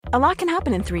A lot can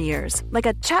happen in 3 years, like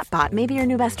a chatbot may be your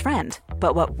new best friend.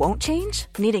 But what won't change?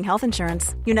 Needing health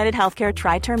insurance. United Healthcare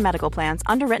Tri-Term Medical Plans,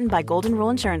 underwritten by Golden Rule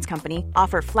Insurance Company,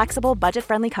 offer flexible,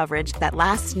 budget-friendly coverage that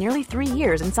lasts nearly 3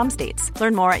 years in some states.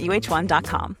 Learn more at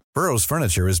uh1.com. Burrow's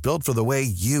furniture is built for the way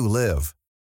you live.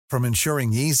 From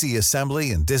ensuring easy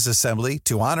assembly and disassembly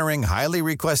to honoring highly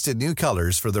requested new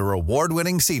colors for their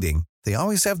award-winning seating, they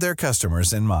always have their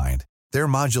customers in mind. Their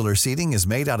modular seating is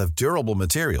made out of durable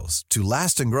materials to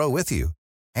last and grow with you.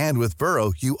 And with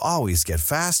Burrow, you always get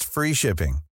fast, free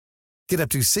shipping. Get up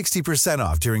to 60%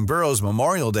 off during Burrow's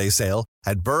Memorial Day sale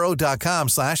at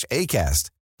burrow.com/ACAST.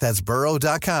 That's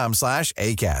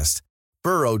burrow.com/ACAST.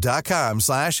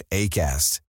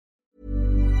 burrow.com/ACAST.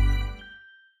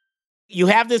 You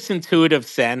have this intuitive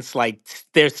sense, like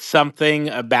there's something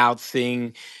about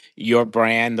seeing your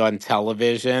brand on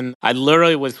television. I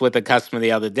literally was with a customer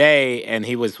the other day, and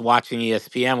he was watching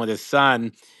ESPN with his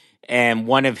son, and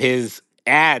one of his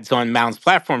ads on Mountain's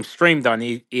platform streamed on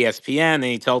ESPN, and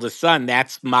he told his son,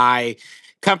 "That's my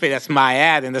company, that's my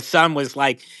ad." And the son was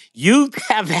like, "You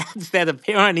have ads that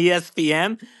appear on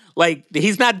ESPN?" Like,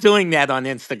 he's not doing that on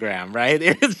Instagram, right?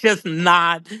 It's just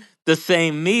not the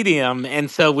same medium. And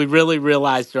so we really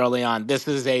realized early on, this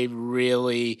is a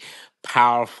really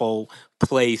powerful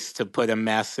place to put a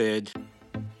message.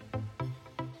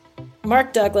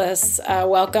 Mark Douglas,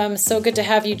 welcome. So good to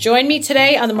have you join me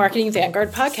today on the Marketing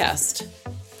Vanguard podcast.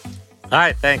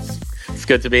 Hi, thanks. It's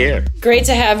good to be here. Great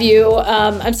to have you.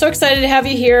 I'm so excited to have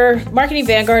you here. Marketing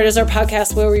Vanguard is our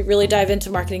podcast where we really dive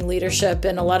into marketing leadership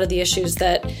and a lot of the issues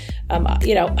that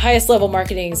highest level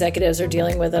marketing executives are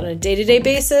dealing with on a day-to-day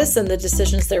basis, and the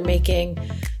decisions they're making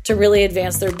to really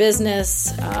advance their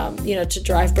business, to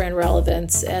drive brand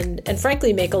relevance, and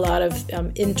frankly make a lot of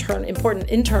important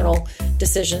internal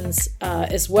decisions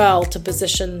as well to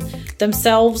position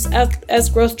themselves as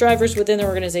growth drivers within their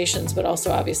organizations, but also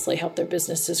obviously help their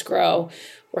businesses grow,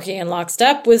 working in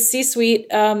lockstep with C-suite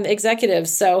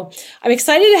executives. So I'm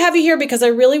excited to have you here because I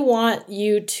really want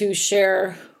you to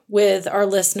share with our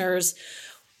listeners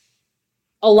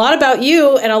a lot about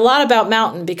you and a lot about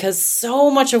Mountain, because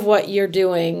so much of what you're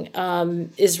doing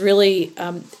is really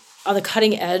on the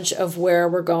cutting edge of where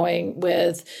we're going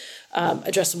with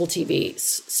addressable TV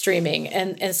streaming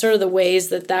and sort of the ways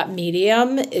that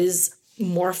medium is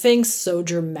morphing so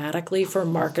dramatically for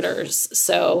marketers.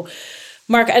 So,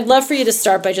 Mark, I'd love for you to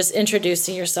start by just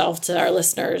introducing yourself to our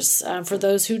listeners for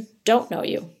those who don't know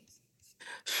you.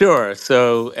 Sure.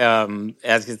 So,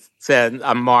 as you said,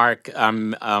 I'm Mark.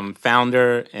 I'm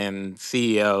founder and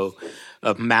CEO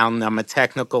of Mountain. I'm a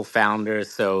technical founder,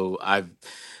 so I've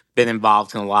been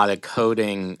involved in a lot of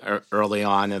coding early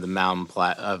on in the Mountain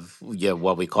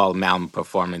what we call Mountain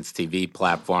Performance TV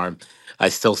platform. I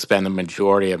still spend the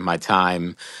majority of my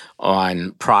time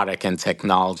on product and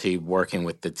technology working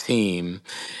with the team.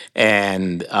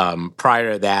 And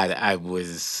prior to that, I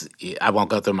won't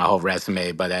go through my whole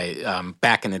resume, but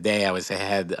back in the day, I was the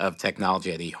head of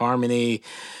technology at eHarmony,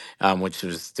 which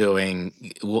was doing,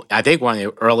 I think, one of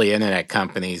the early internet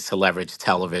companies to leverage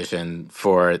television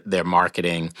for their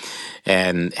marketing,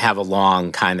 and have a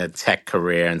long kind of tech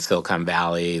career in Silicon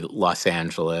Valley, Los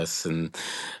Angeles. And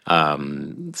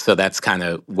so that's kind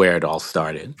of where it all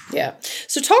started. Yeah.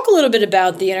 So talk a little bit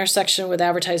about the intersection with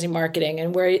advertising marketing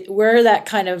and where that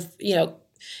kind of,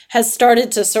 has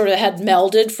started to sort of had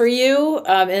melded for you,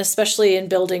 and especially in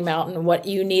building Mountain, what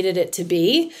you needed it to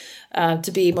be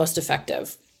most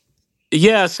effective.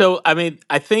 Yeah. So, I mean,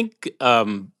 I think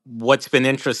what's been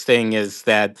interesting is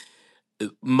that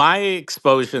my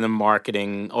exposure to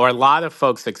marketing, or a lot of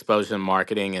folks' exposure to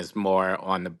marketing, is more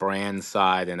on the brand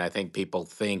side. And I think people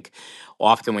think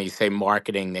often when you say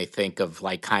marketing, they think of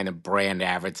like kind of brand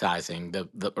advertising, the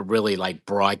really like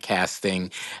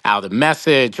broadcasting out a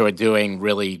message or doing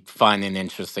really fun and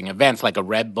interesting events like a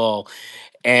Red Bull.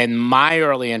 And my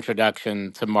early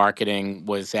introduction to marketing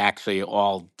was actually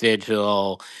all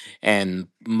digital and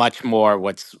much more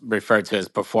what's referred to as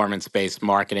performance-based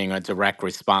marketing or direct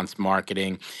response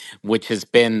marketing, which has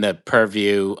been the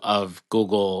purview of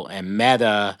Google and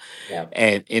Meta. Yep.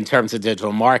 And in terms of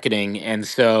digital marketing. And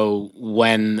so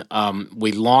when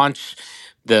we launched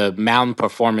the Mountain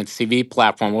Performance TV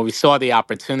platform, what we saw the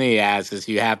opportunity as is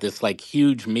you have this like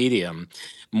huge medium.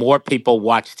 More people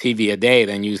watch TV a day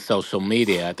than use social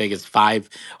media. I think it's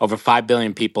over 5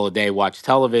 billion people a day watch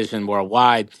television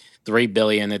worldwide. 3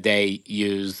 billion a day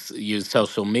use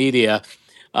social media.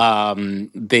 And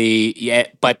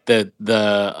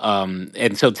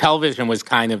so television was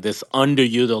kind of this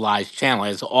underutilized channel. It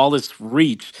has all this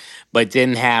reach, but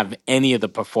didn't have any of the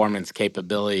performance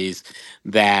capabilities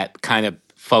that kind of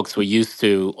folks were used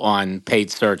to on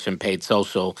paid search and paid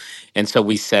social. And so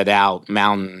we set out,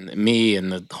 Mountain, me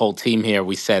and the whole team here,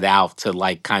 we set out to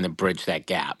like kind of bridge that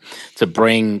gap, to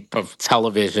bring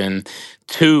television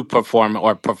to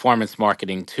performance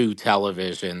marketing to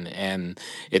television. And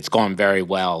it's gone very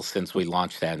well since we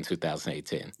launched that in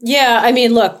 2018. Yeah, I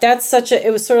mean, look, that's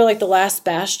it was sort of like the last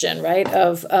bastion, right? It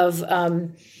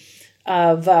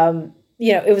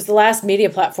was the last media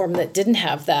platform that didn't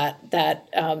have that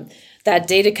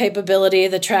data capability,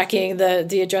 the tracking, the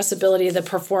addressability, the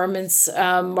performance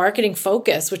marketing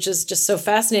focus, which is just so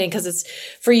fascinating because it's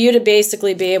for you to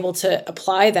basically be able to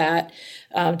apply that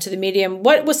to the medium.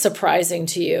 What was surprising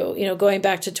to you, going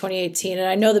back to 2018? And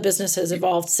I know the business has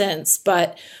evolved since,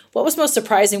 but what was most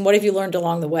surprising? What have you learned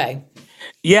along the way?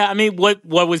 Yeah, I mean, what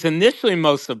was initially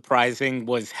most surprising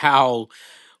was how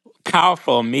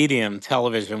powerful a medium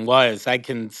television was. I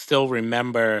can still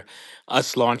remember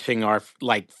us launching our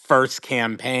like first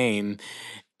campaign,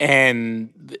 and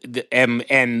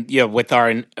with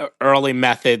our early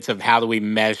methods of how do we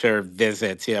measure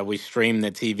visits. We stream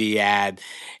the TV ad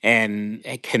and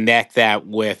connect that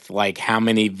with like how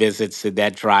many visits did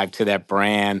that drive to that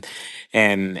brand,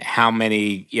 and how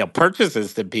many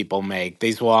purchases did people make.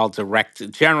 These were all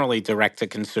generally direct to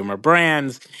consumer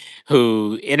brands,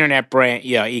 who internet brand,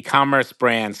 e-commerce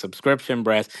brands, subscription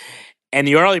brands. And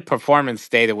the early performance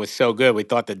data was so good, we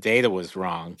thought the data was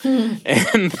wrong,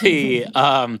 and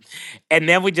and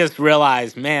then we just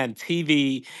realized, man,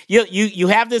 TV. You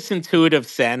have this intuitive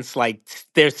sense, like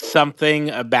there's something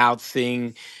about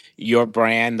seeing your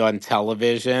brand on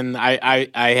television. I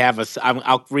have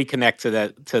I'll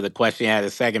reconnect to the question you had in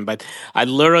a second, but I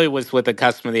literally was with a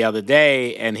customer the other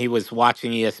day, and he was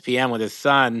watching ESPN with his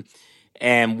son,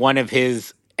 and one of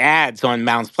his ads on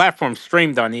Mountain's platform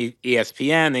streamed on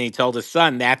ESPN, and he told his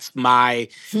son, "That's my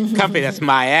company, that's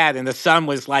my ad." And the son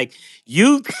was like,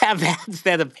 "You have ads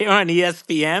that appear on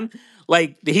ESPN?"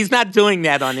 Like, he's not doing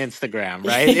that on Instagram,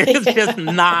 right? It's just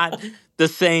not the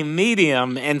same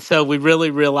medium. And so we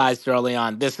really realized early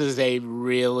on, this is a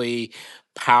really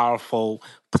powerful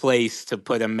place to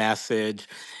put a message.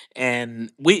 And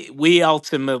we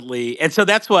ultimately, and so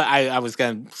that's what I was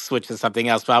going to switch to something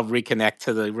else, but I'll reconnect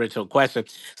to the original question.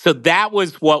 So that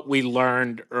was what we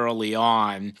learned early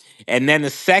on. And then the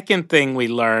second thing we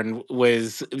learned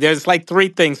was, there's like three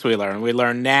things we learned. We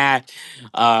learned that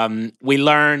we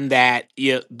learned that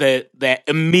that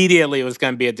immediately it was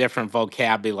going to be a different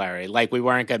vocabulary. Like, we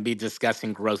weren't going to be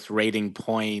discussing gross rating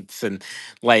points and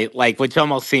like which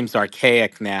almost seems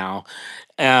archaic now.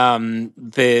 And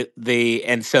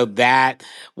so that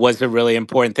was a really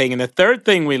important thing. And the third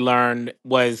thing we learned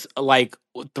was, like,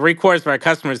 three-quarters of our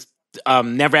customers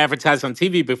never advertised on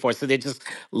TV before, so they just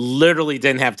literally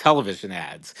didn't have television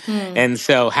ads. And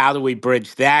so how do we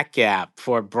bridge that gap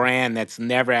for a brand that's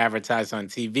never advertised on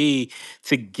TV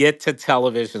to get to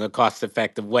television a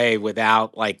cost-effective way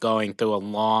without like going through a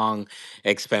long,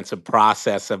 expensive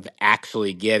process of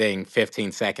actually getting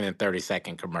 15-second and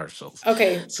 30-second commercials?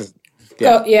 Okay. So,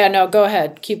 Go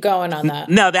ahead. Keep going on that.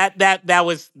 no, that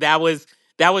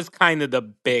was kind of the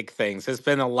big things. There's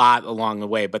been a lot along the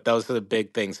way, but those are the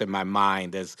big things in my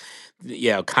mind, as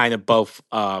kind of both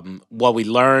what we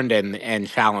learned and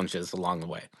challenges along the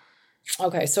way.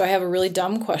 Okay, so I have a really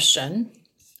dumb question.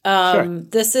 Sure.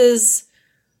 This is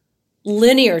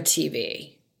linear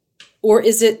TV, or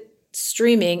is it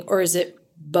streaming, or is it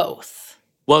both?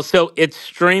 Well, so it's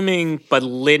streaming, but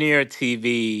linear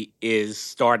TV is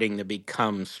starting to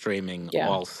become streaming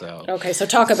also. Okay, so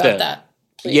talk about that,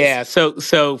 please. Yeah, so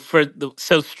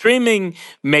streaming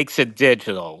makes it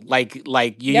digital. Like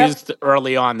you used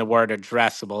early on the word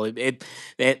addressable.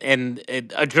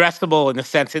 Addressable in the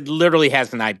sense it literally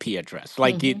has an IP address.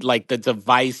 Like like the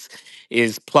device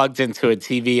is plugged into a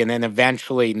TV, and then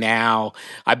eventually now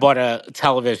I bought a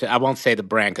television. I won't say the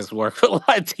brand because we work with a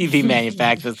lot of TV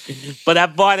manufacturers, but I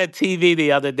bought a TV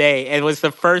the other day, and it was the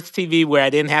first TV where I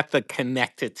didn't have to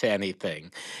connect it to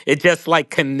anything. It just like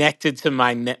connected to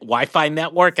my Wi-Fi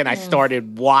network, and I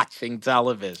started watching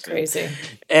television. Crazy.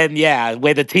 And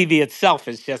where the TV itself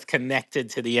is just connected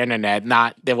to the internet.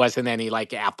 There wasn't any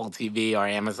like Apple TV or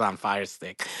Amazon Fire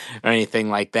Stick or anything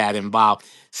like that involved.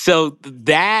 So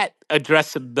that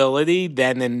addressability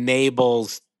then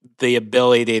enables the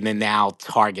ability to now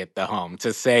target the home,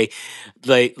 to say,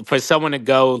 like, for someone to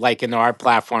go like into our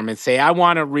platform and say, I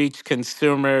want to reach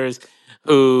consumers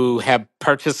who have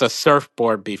purchased a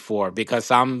surfboard before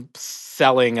because I'm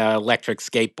selling an electric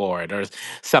skateboard or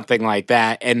something like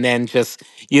that. And then just,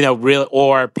 real,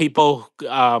 or people,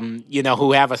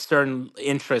 who have a certain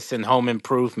interest in home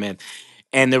improvement.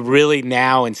 and to really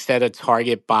now, instead of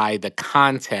target by the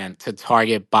content, to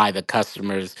target by the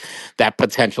customers, that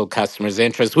potential customer's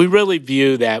interest. We really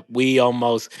view that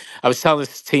I was telling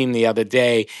this team the other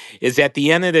day, is at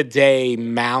the end of the day,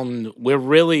 we're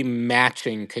really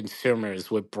matching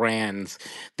consumers with brands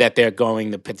that they're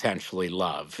going to potentially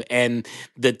love. And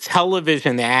the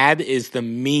television ad is the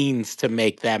means to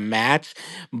make that match,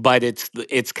 but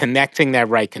it's connecting that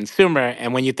right consumer.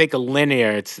 And when you think of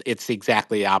linear, it's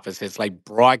exactly the opposite. It's like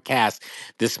broadcast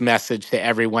this message to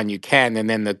everyone you can, and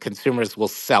then the consumers will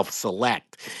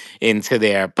self-select into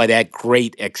there, but at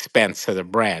great expense to the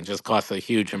brand. Just costs a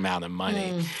huge amount of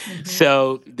money.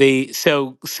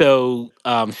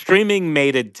 Streaming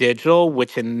made it digital,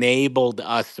 which enabled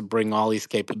us to bring all these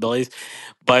capabilities.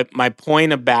 But my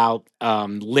point about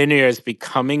linear is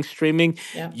becoming streaming,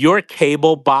 your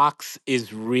cable box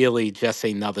is really just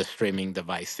another streaming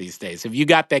device these days. If you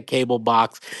got that cable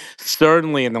box,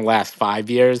 certainly in the last 5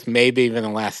 years, maybe even the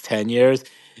last 10 years,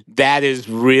 that is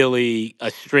really a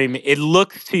stream. It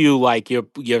looks to you like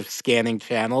you're scanning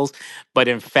channels, but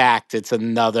in fact, it's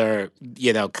another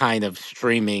kind of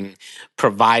streaming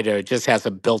provider. It just has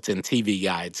a built-in TV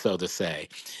guide, so to say.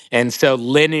 And so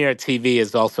linear TV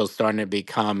is also starting to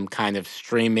become kind of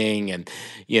streaming and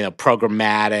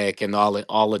programmatic and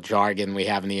all the jargon we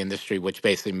have in the industry, which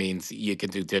basically means you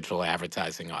can do digital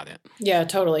advertising on it. Yeah,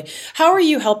 totally. How are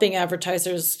you helping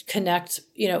advertisers connect,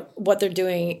 what they're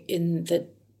doing in the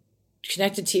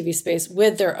connected TV space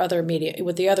with their other media,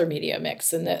 with the other media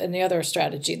mix and the other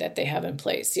strategy that they have in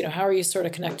place? How are you sort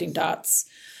of connecting dots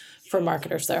for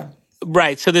marketers there?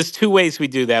 Right. So there's two ways we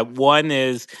do that. One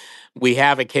is we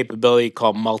have a capability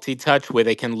called multi-touch where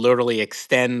they can literally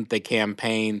extend the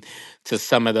campaign to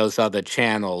some of those other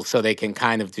channels. So they can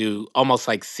kind of do almost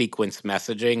like sequence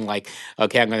messaging, like,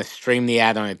 okay, I'm going to stream the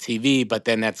ad on a TV, but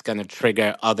then that's going to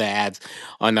trigger other ads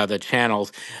on other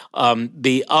channels.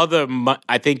 The other,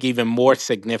 I think, even more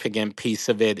significant piece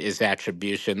of it is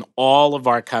attribution. All of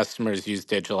our customers use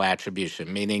digital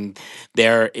attribution, meaning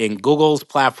they're in Google's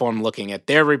platform looking at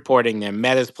their reporting, their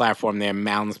Meta's platform, their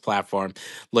Mountain's platform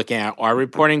looking at our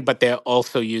reporting, but they're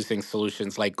also using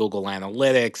solutions like Google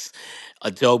Analytics,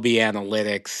 Adobe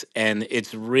Analytics, and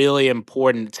it's really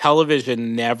important.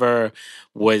 Television never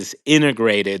was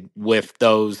integrated with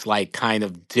those like kind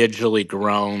of digitally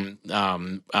grown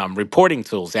reporting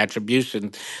tools,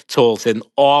 attribution tools in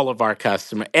all of our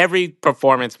every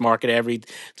performance marketer, every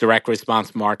direct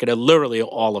response marketer, literally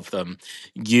all of them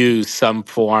use some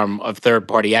form of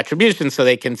third-party attribution so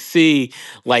they can see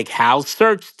like how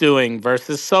search doing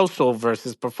versus social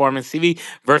versus performance TV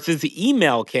versus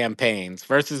email campaigns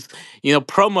versus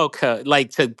promo code, like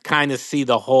to kind of see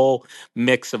the whole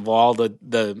mix of all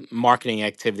the marketing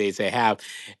activities they have.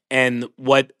 And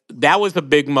that was a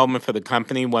big moment for the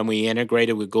company when we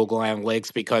integrated with Google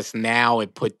Analytics, because now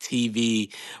it put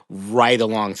TV right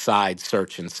alongside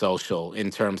search and social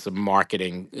in terms of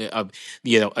marketing,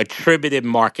 attributed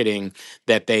marketing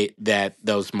that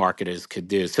those marketers could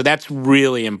do. So that's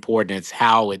really important. It's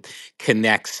how it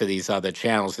connects to these other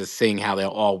channels, is seeing how they're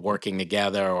all working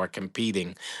together or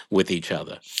competing with each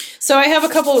other. So I have a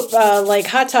couple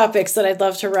hot topics that I'd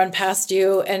love to run past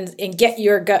you and get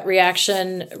your gut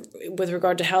reaction with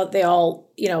regard to how they all,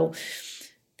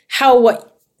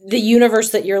 what the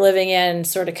universe that you're living in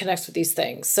sort of connects with these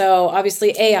things. So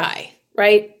obviously AI,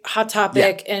 right? Hot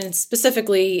topic, and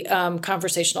specifically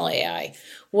conversational AI.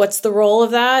 What's the role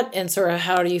of that, and sort of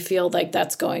how do you feel like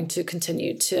that's going to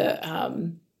continue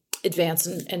to advance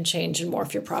and change and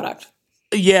morph your product?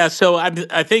 Yeah, so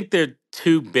I think there are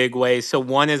two big ways. So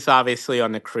one is obviously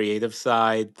on the creative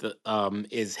side,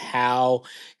 is how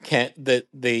can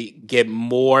they get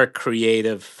more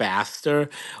creative faster.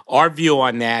 Our view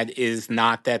on that is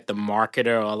not that the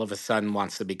marketer all of a sudden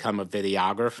wants to become a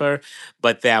videographer,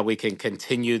 but that we can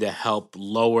continue to help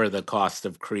lower the cost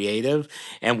of creative,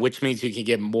 and which means you can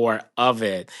get more of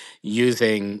it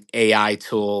using AI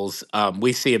tools.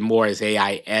 We see it more as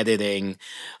AI editing,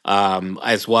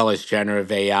 as well as generative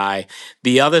AI.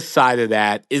 The other side of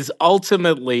that is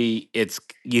ultimately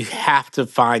you have to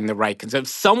find the right consumer.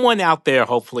 Someone out there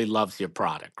hopefully loves your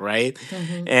product, right?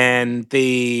 Mm-hmm. And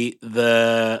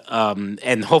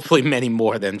and hopefully many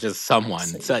more than just someone.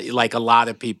 So, like a lot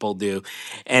of people do.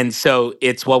 And so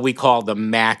it's what we call the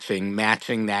matching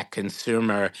that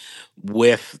consumer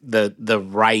with the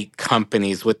right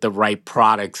companies, with the right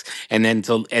products, and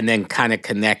then kind of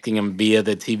connecting them via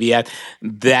the TV ad.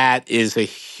 That is a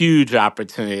huge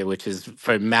opportunity, which is,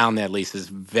 for Mountain at least, is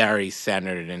very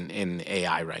centered in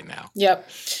AI right now. Yep.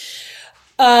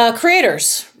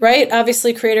 Creators, right?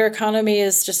 Obviously, creator economy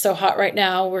is just so hot right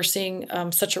now. We're seeing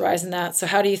such a rise in that. So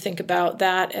how do you think about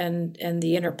that and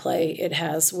the interplay it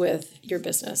has with your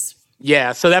business?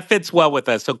 Yeah, so that fits well with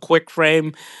us. So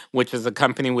QuickFrame, which is a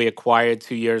company we acquired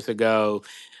 2 years ago,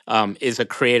 is a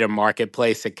creator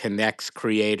marketplace that connects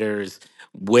creators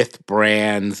with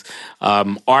brands.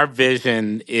 Our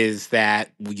vision is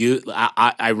that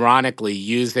ironically,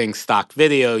 using stock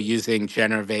video, using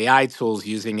generative AI tools,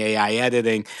 using AI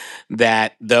editing,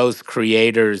 that those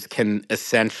creators can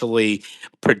essentially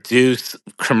produce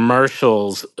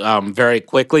commercials very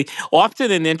quickly.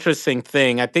 Often an interesting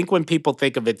thing. I think when people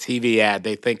think of a TV ad,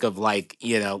 they think of like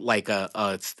like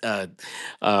a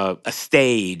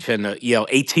stage and a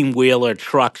 18-wheeler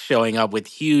truck showing up with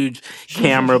huge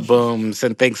camera booms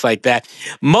and things like that.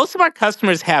 Most of our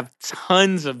customers have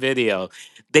tons of video.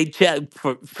 They just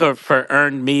for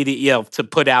earned media, to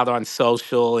put out on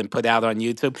social and put out on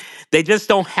YouTube. They just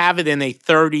don't have it in a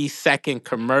 30-second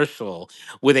commercial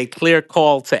with a clear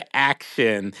call to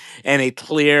action and a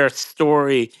clear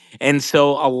story. And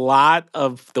so a lot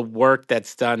of the work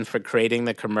that's done for creating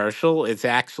the commercial is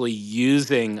actually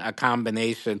using a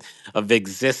combination of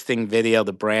existing video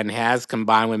the brand has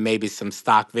combined with maybe some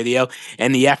stock video.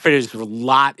 And the effort is a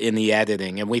lot in the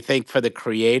editing. And we think for the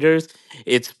creators,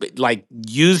 it's like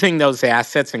using those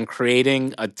assets and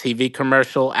creating a TV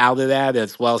commercial out of that,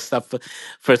 as well as stuff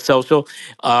for social,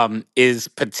 is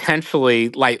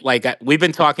potentially we've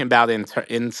been talking about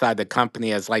inside the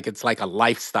company as like it's like a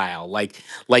lifestyle. Like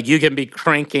you can be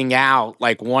cranking out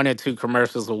like one or two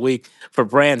commercials a week for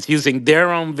brands using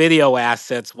their own video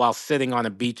assets while sitting on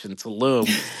a beach in Tulum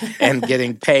and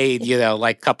getting paid,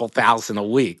 like a couple thousand a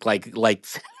week. Like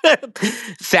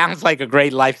sounds like a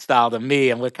great lifestyle to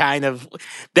me. And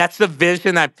that's the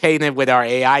vision I've painted with our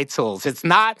AI tools. It's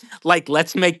not like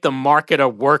let's make the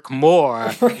marketer work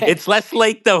more. Right. It's let's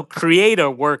make the creator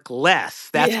work less.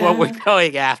 That's what we're Yeah.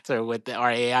 going after with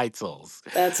our AI tools.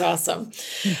 That's awesome.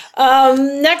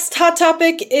 Next hot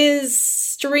topic is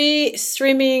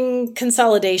streaming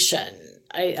consolidation.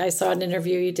 I saw an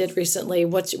interview you did recently.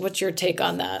 What's your take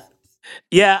on that?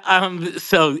 Yeah,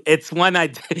 so it's one I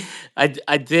did,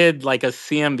 I did like a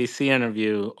CNBC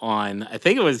interview on, I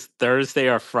think it was Thursday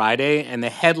or Friday, and the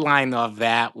headline of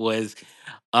that was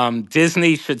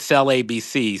Disney should sell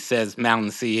ABC, says Mountain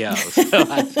CEO. So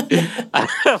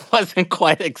I wasn't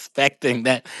quite expecting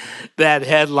that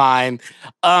headline,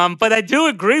 but I do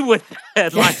agree with the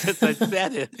headline as I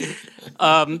said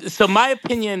it. So my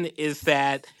opinion is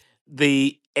that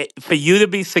for you to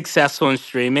be successful in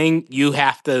streaming, you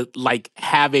have to like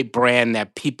have a brand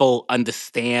that people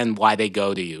understand why they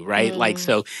go to you, right? Like,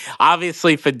 so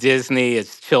obviously for Disney,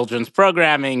 it's children's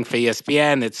programming. For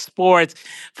ESPN, it's sports.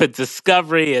 For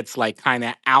Discovery, it's like kind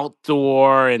of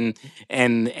outdoor and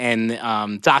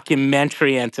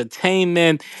documentary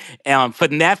entertainment. For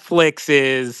Netflix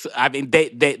is, I mean, they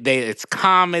it's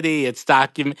comedy, it's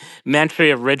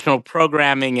documentary, original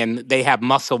programming, and they have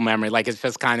muscle memory. Like it's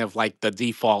just kind of like the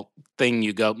default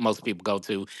thing most people go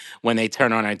to when they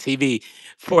turn on our TV.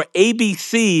 For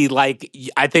ABC,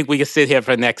 I think we could sit here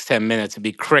for the next 10 minutes and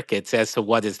be crickets as to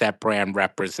what does that brand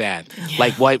represent.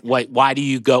 Like why do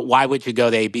you go, why would you go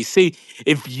to ABC?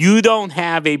 If you don't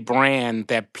have a brand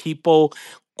that people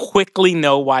quickly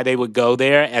know why they would go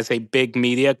there as a big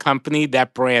media company,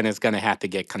 that brand is going to have to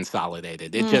get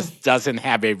consolidated. It just doesn't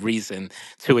have a reason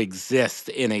to exist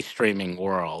in a streaming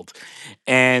world.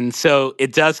 And so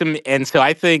it doesn't, and so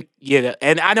I think,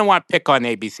 and I don't want to pick on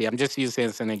ABC. I'm just using it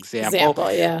as an example.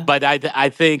 Yeah. But I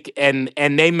think, and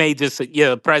they may just,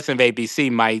 the president of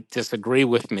ABC might disagree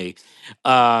with me.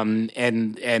 But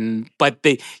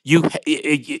the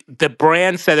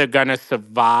brands that are going to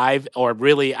survive, or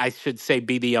really, I should say,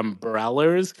 be the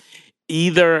umbrellas,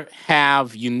 either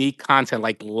have unique content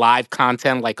like live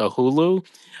content like a Hulu,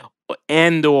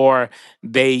 and or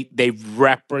they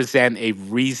represent a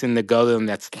reason to go to them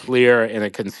that's clear in a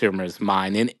consumer's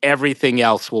mind, and everything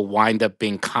else will wind up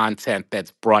being content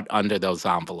that's brought under those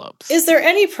envelopes. Is there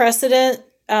any precedent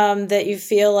that you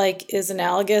feel like is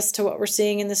analogous to what we're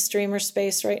seeing in the streamer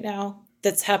space right now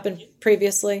that's happened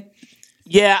previously?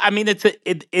 Yeah, I mean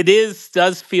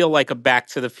does feel like a Back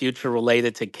to the Future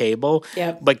related to cable.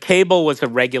 Yep. But cable was a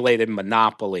regulated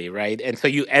monopoly, right? And so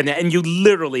you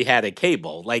literally had a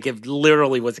cable. Like it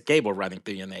literally was a cable running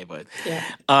through your neighborhood.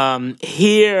 Yeah.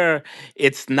 Here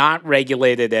it's not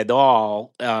regulated at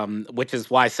all, which is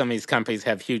why some of these companies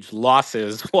have huge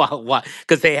losses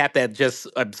because they have to just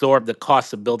absorb the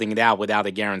cost of building it out without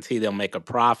a guarantee they'll make a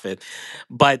profit.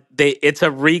 But it's a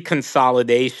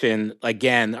reconsolidation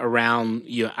again around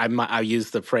I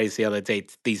used the phrase the other day,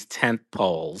 these tent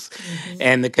poles. Mm-hmm.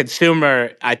 And the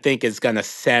consumer, I think, is going to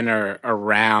center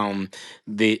around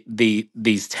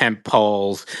these tent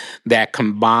poles that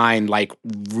combine like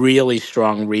really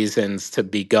strong reasons to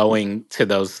be going to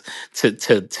those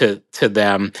to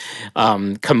them,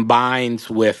 combined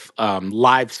with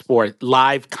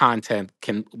live content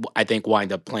can, I think,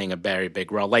 wind up playing a very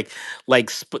big role.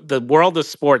 The world of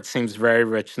sports seems very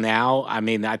rich now. I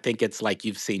mean, I think it's like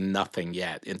you've seen nothing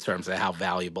yet in terms of how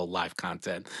valuable live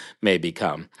content may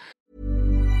become.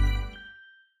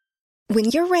 When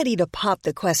you're ready to pop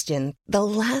the question, the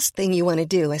last thing you want to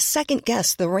do is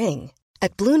second-guess the ring.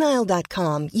 At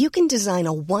BlueNile.com, you can design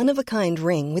a one-of-a-kind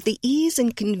ring with the ease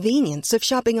and convenience of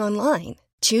shopping online.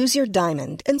 Choose your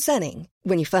diamond and setting.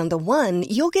 When you find the one,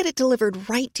 you'll get it delivered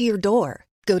right to your door.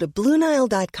 Go to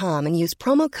BlueNile.com and use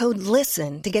promo code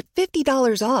LISTEN to get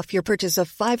 $50 off your purchase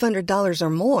of $500 or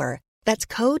more. That's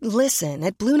code LISTEN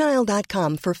at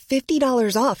BlueNile.com for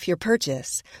 $50 off your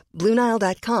purchase.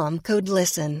 BlueNile.com, code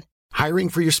LISTEN. Hiring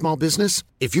for your small business?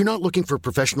 If you're not looking for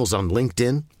professionals on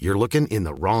LinkedIn, you're looking in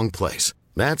the wrong place.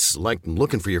 That's like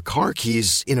looking for your car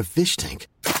keys in a fish tank.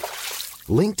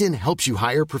 LinkedIn helps you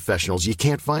hire professionals you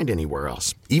can't find anywhere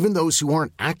else, even those who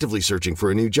aren't actively searching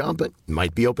for a new job but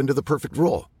might be open to the perfect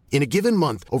role. In a given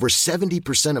month, over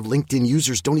 70% of LinkedIn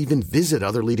users don't even visit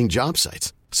other leading job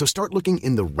sites. So start looking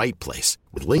in the right place.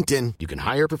 With LinkedIn, you can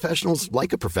hire professionals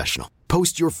like a professional.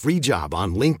 Post your free job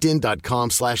on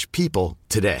linkedin.com/people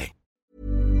today.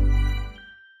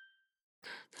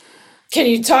 Can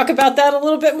you talk about that a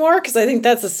little bit more? Because I think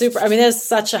that's that's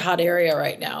such a hot area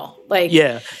right now.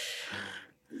 Yeah.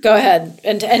 Go ahead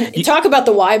and talk about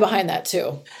the why behind that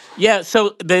too. Yeah,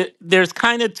 so there's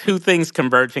kind of two things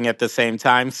converging at the same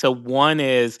time. So one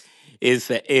is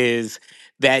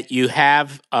that you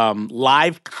have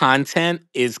live content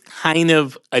is kind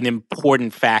of an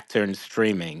important factor in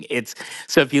streaming.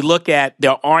 So if you look at,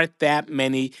 there aren't that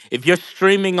many. If you're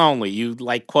streaming only, you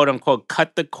like quote unquote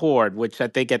cut the cord, which I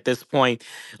think at this point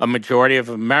a majority of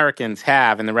Americans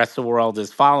have, and the rest of the world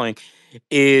is following,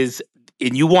 is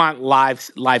and you want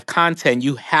live content,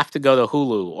 you have to go to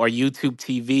Hulu or YouTube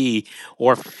TV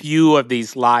or few of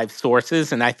these live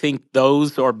sources. And I think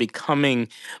those are becoming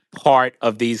part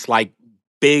of these like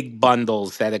big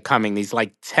bundles that are coming, these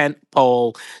like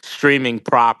tentpole streaming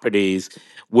properties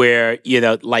where,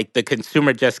 like the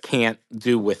consumer just can't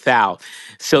do without.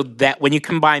 So that when you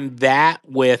combine that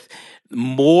with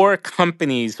more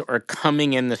companies are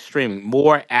coming in the streaming,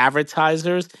 more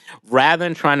advertisers, rather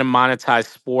than trying to monetize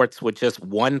sports with just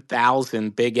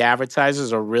 1,000 big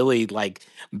advertisers or really like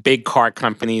big car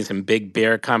companies and big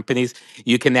beer companies,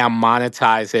 you can now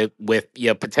monetize it with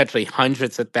potentially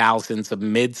hundreds of thousands of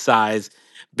mid-sized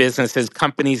businesses,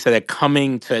 companies that are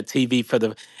coming to TV for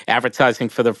the advertising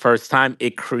for the first time.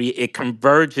 It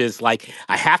converges. Like,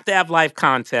 I have to have live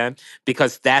content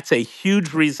because that's a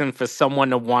huge reason for someone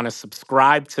to want to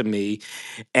subscribe to me,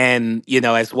 and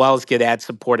as well as get ad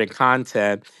supported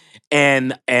content.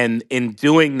 And in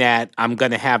doing that, I'm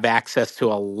going to have access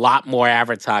to a lot more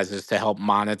advertisers to help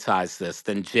monetize this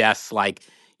than just like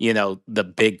the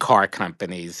big car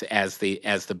companies as the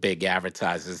big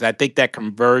advertisers. I think that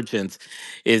convergence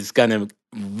is going to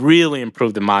really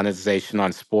improve the monetization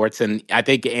on sports. And I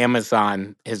think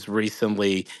Amazon has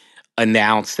recently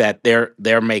announced that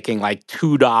they're making like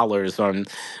 $2 on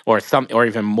or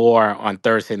even more on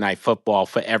Thursday Night Football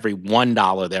for every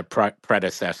 $1 their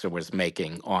predecessor was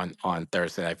making on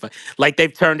Thursday Night Football. Like,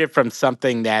 they've turned it from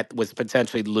something that was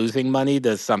potentially losing money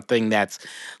to something that's,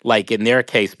 like in their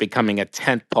case, becoming a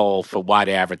tent pole for why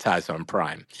they advertise on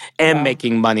Prime and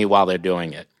making money while they're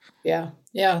doing it. Yeah.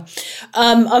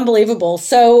 Unbelievable.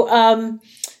 So,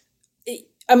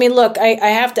 I mean, look, I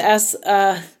have to ask,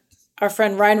 our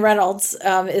friend Ryan Reynolds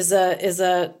is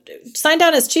signed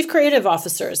on as Chief Creative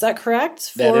Officer. Is that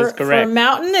correct? That is correct. For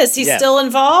Mountain, is he still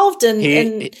involved?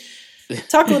 And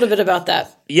talk a little bit about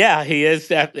that. Yeah, he is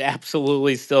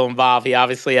absolutely still involved. He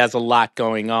obviously has a lot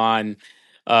going on.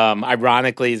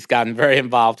 Ironically, he's gotten very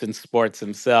involved in sports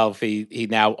himself. He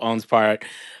now owns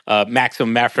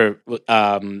Maximum Effort.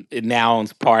 It now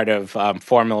owns part of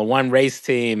Formula One race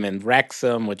team and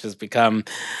Wrexham, which has become.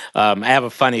 I have a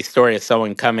funny story of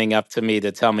someone coming up to me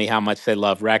to tell me how much they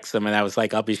love Wrexham, and I was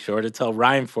like, "I'll be sure to tell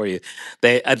Ryan for you."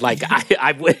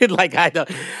 I would like I don't.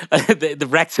 The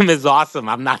Wrexham is awesome.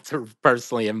 I'm not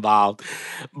personally involved,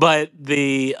 but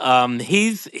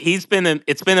it's been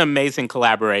an amazing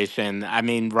collaboration. I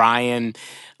mean, Ryan,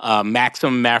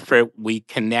 Maximum Effort, we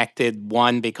connected,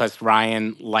 one, because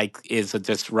Ryan is a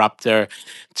disruptor,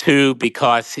 two,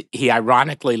 because he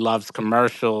ironically loves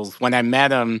commercials. When I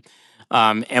met him,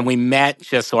 And we met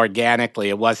just organically.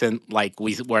 It wasn't like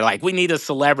we were like, we need a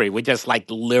celebrity. We just like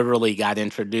literally got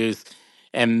introduced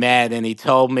and met. And he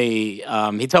told me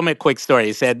a quick story.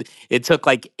 He said it took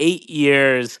like 8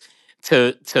 years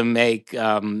to make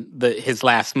his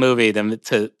last movie, to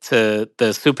the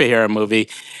superhero movie,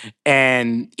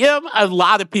 and a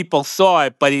lot of people saw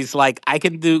it, but he's like, I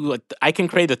can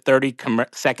create a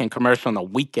 30-second commercial in a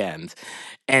weekend,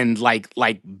 and like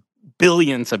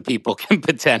billions of people can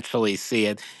potentially see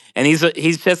it. And he's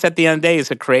just, at the end of the day,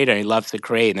 he's a creator. He loves to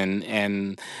create,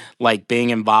 and like being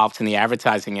involved in the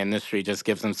advertising industry just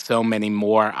gives him so many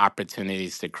more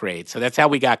opportunities to create. So that's how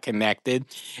we got connected.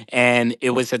 And it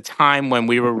was a time when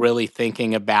we were really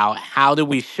thinking about, how do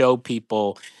we show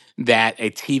people that a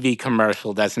TV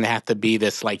commercial doesn't have to be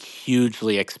this like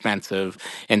hugely expensive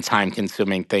and time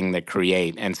consuming thing to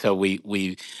create. And so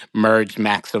we merged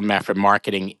Maximum Effort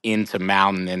Marketing into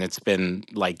Mountain, and it's been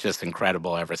like just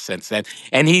incredible ever since then.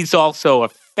 And he's also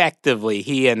effectively,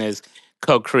 he and his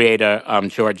co-creator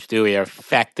George Dewey are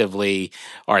effectively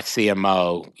our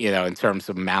CMO, in terms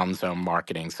of Mountain's own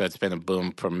marketing. So it's been a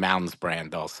boom for Mountain's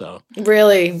brand also.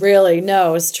 Really, really.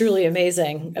 No, it's truly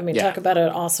amazing. I mean, Yeah. talk about an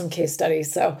awesome case study.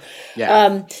 So,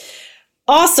 Yeah.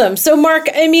 awesome. So, Mark,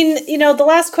 I mean, the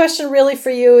last question really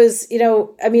for you is,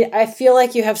 I feel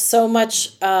like you have so much,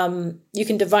 you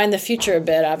can divine the future a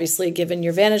bit, obviously, given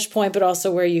your vantage point, but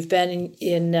also where you've been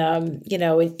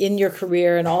in your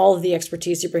career and all of the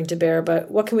expertise you bring to bear. But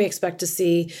what can we expect to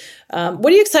see? What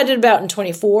are you excited about in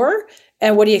 24?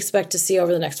 And what do you expect to see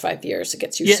over the next 5 years that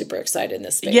gets you super excited in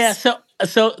this space? Yeah.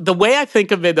 So the way I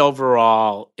think of it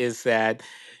overall is that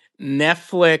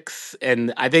Netflix,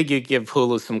 and I think you give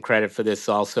Hulu some credit for this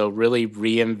also, really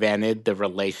reinvented the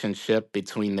relationship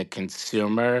between the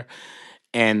consumer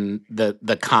and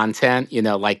the content,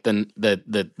 like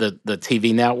the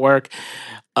TV network.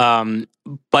 Um,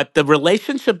 but the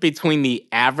relationship between the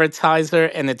advertiser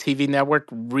and the TV network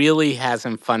really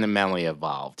hasn't fundamentally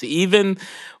evolved. Even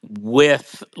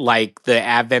with like the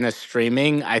advent of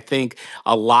streaming, I think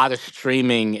a lot of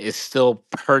streaming is still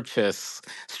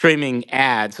streaming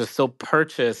ads are still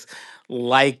purchased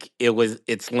like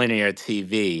it's linear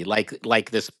TV,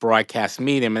 like this broadcast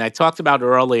medium. And I talked about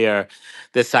earlier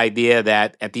this idea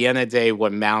that at the end of the day,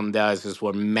 what Mountain does is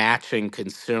we're matching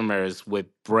consumers with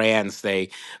brands they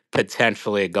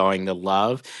potentially are going to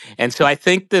love. And so I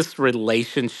think this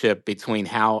relationship between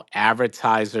how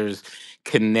advertisers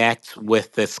connect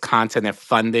with this content and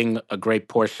funding a great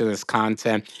portion of this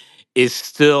content is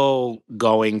still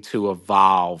going to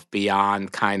evolve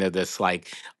beyond kind of this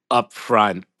like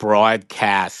upfront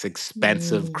broadcast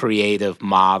expensive creative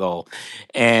model.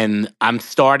 And I'm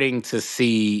starting to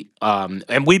see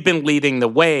and we've been leading the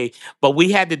way, but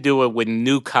we had to do it with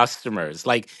new customers.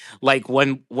 Like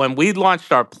when we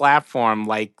launched our platform,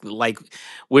 like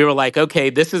we were like, okay,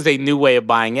 this is a new way of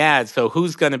buying ads, so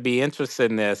who's going to be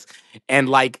interested in this? And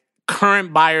like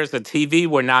current buyers of TV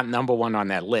were not number one on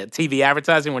that list. TV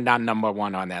advertising were not number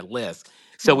one on that list.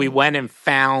 So we went and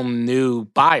found new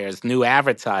buyers, new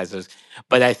advertisers.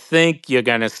 But I think you're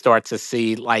going to start to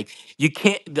see like you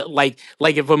can't like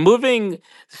if we're moving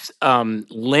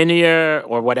linear,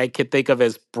 or what I could think of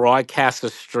as broadcast or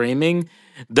streaming,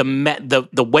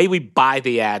 the way we buy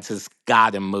the ads has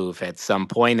got to move at some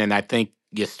point, and I think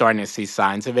you're starting to see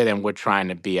signs of it, and we're trying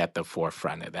to be at the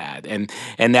forefront of that. And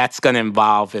that's going to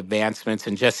involve advancements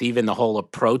in just even the whole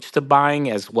approach to buying,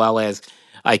 as well as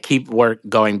I keep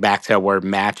going back to our word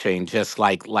matching, just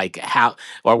like how,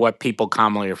 or what people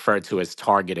commonly refer to as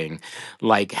targeting,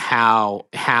 like how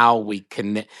we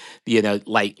can,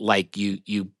 like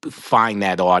you find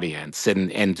that audience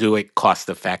and do it cost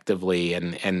effectively,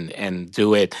 and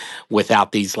do it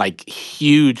without these like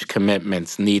huge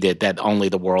commitments needed that only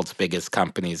the world's biggest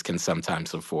companies can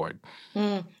sometimes afford.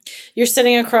 You're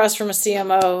sitting across from a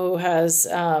CMO who has,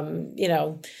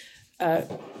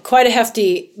 quite a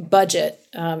hefty budget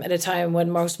at a time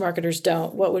when most marketers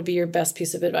don't. What would be your best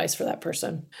piece of advice for that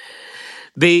person?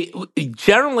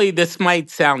 Generally, this might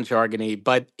sound jargony,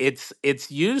 but it's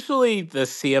usually the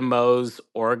CMOs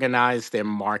organize their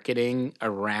marketing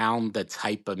around the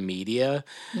type of media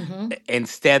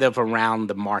instead of around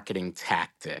the marketing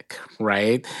tactic,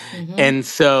 right? And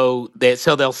so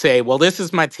they'll say, well, this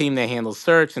is my team that handles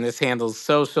search, and this handles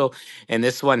social, and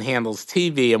this one handles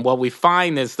TV. And what we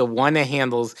find is the one that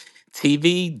handles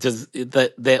TV does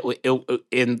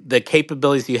in the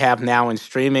capabilities you have now in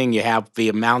streaming, you have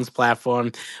via Mountain's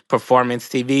platform, performance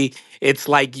TV. It's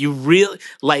like you really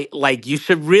like you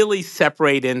should really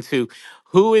separate into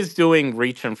who is doing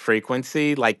reach and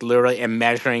frequency, like literally, and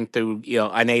measuring through,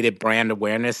 unaided brand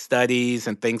awareness studies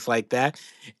and things like that,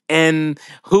 and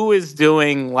who is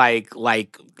doing like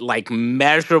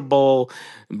measurable,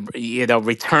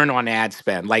 return on ad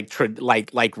spend,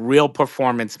 like real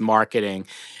performance marketing.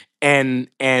 And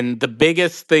the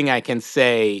biggest thing I can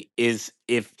say is,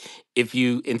 if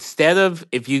you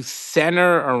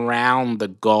center around the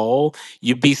goal,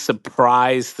 you'd be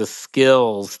surprised the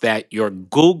skills that your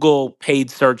Google paid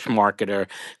search marketer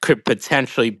could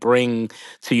potentially bring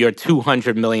to your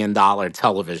 $200 million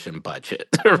television budget,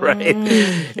 right?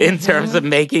 In terms of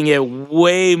making it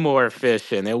way more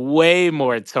efficient and way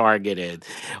more targeted.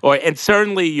 And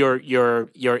certainly your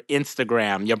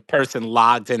Instagram, your person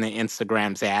logged into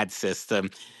Instagram's ad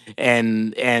system,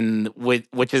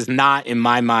 which is not, in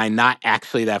my mind, not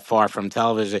actually that far from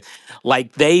television.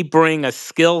 Like, they bring a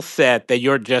skill set that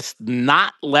you're just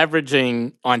not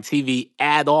leveraging on TV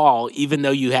at all, even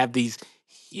though you have these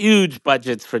huge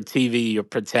budgets for TV you're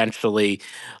potentially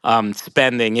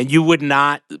spending, and you would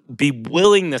not be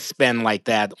willing to spend like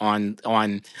that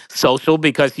on social,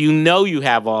 because you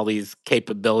have all these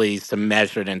capabilities to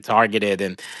measure it and target it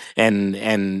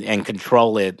and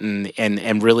control it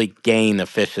and really gain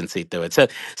efficiency through it.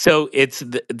 So it's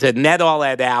to net all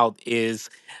that out is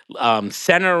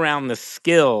center around the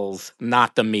skills,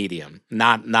 not the medium,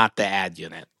 not the ad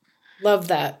unit. Love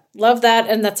that. Love that.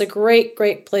 And that's a great,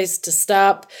 great place to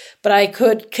stop. But I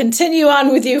could continue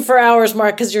on with you for hours,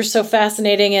 Mark, because you're so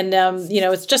fascinating. And,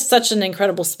 it's just such an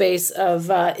incredible space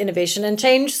of innovation and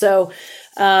change. So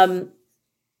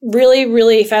really,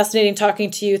 really fascinating talking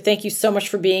to you. Thank you so much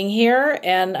for being here.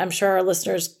 And I'm sure our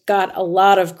listeners got a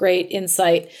lot of great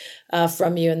insight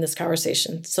from you in this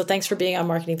conversation. So thanks for being on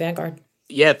Marketing Vanguard.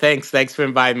 Yeah, thanks. Thanks for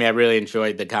inviting me. I really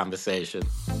enjoyed the conversation.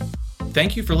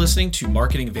 Thank you for listening to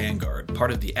Marketing Vanguard,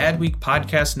 part of the Adweek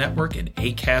Podcast Network and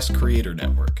Acast Creator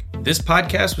Network. This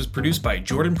podcast was produced by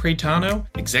Jordan Pretano,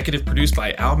 executive produced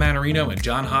by Al Manarino and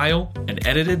John Heil, and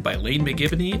edited by Lane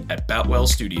McGibney at Boutwell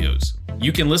Studios.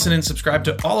 You can listen and subscribe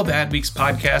to all of Adweek's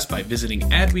podcasts by visiting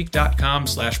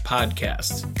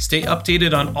adweek.com/podcasts. Stay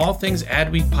updated on all things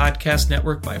Adweek Podcast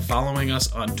Network by following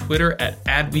us on Twitter at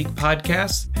Adweek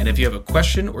Podcasts. And if you have a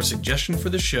question or suggestion for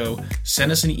the show,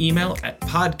 send us an email at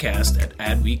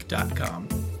podcast@adweek.com.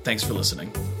 Thanks for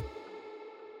listening.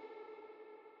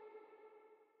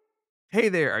 Hey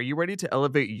there, are you ready to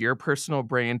elevate your personal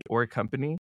brand or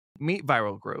company? Meet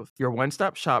Viral Growth, your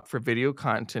one-stop shop for video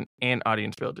content and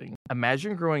audience building.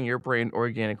 Imagine growing your brand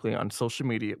organically on social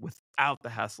media without the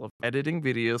hassle of editing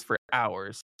videos for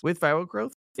hours. With Viral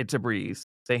Growth, it's a breeze.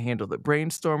 They handle the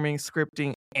brainstorming,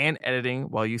 scripting, and editing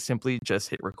while you simply just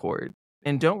hit record.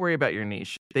 And don't worry about your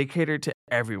niche. They cater to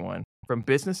everyone, from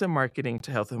business and marketing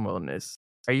to health and wellness.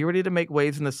 Are you ready to make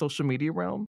waves in the social media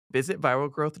realm? Visit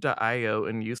viralgrowth.io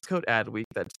and use code ADWEEK,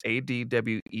 that's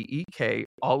ADWEEK,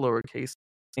 all lowercase,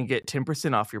 and get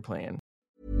 10% off your plan.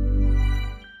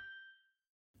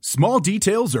 Small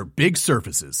details are big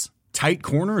surfaces. Tight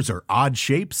corners are odd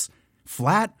shapes.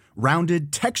 Flat,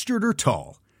 rounded, textured, or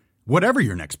tall. Whatever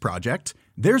your next project,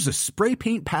 there's a spray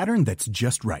paint pattern that's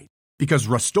just right. Because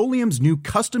Rust-Oleum's new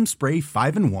Custom Spray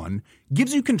 5-in-1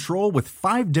 gives you control with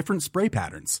 5 different spray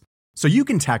patterns. So you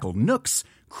can tackle nooks,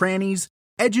 crannies,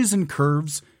 edges, and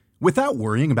curves without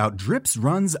worrying about drips,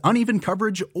 runs, uneven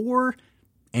coverage, or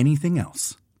anything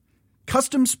else.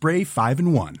 Custom Spray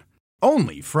 5-in-1.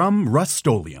 Only from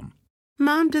Rust-Oleum.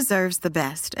 Mom deserves the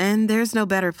best, and there's no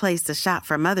better place to shop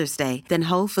for Mother's Day than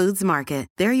Whole Foods Market.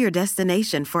 They're your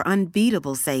destination for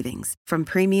unbeatable savings, from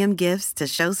premium gifts to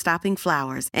show-stopping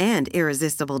flowers and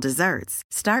irresistible desserts.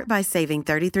 Start by saving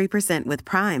 33% with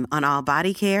Prime on all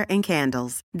body care and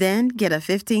candles. Then get a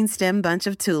 15-stem bunch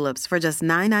of tulips for just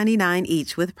 $9.99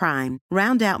 each with Prime.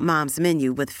 Round out Mom's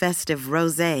menu with festive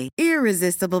rosé,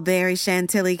 irresistible berry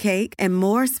chantilly cake, and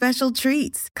more special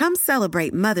treats. Come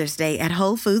celebrate Mother's Day at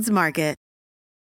Whole Foods Market.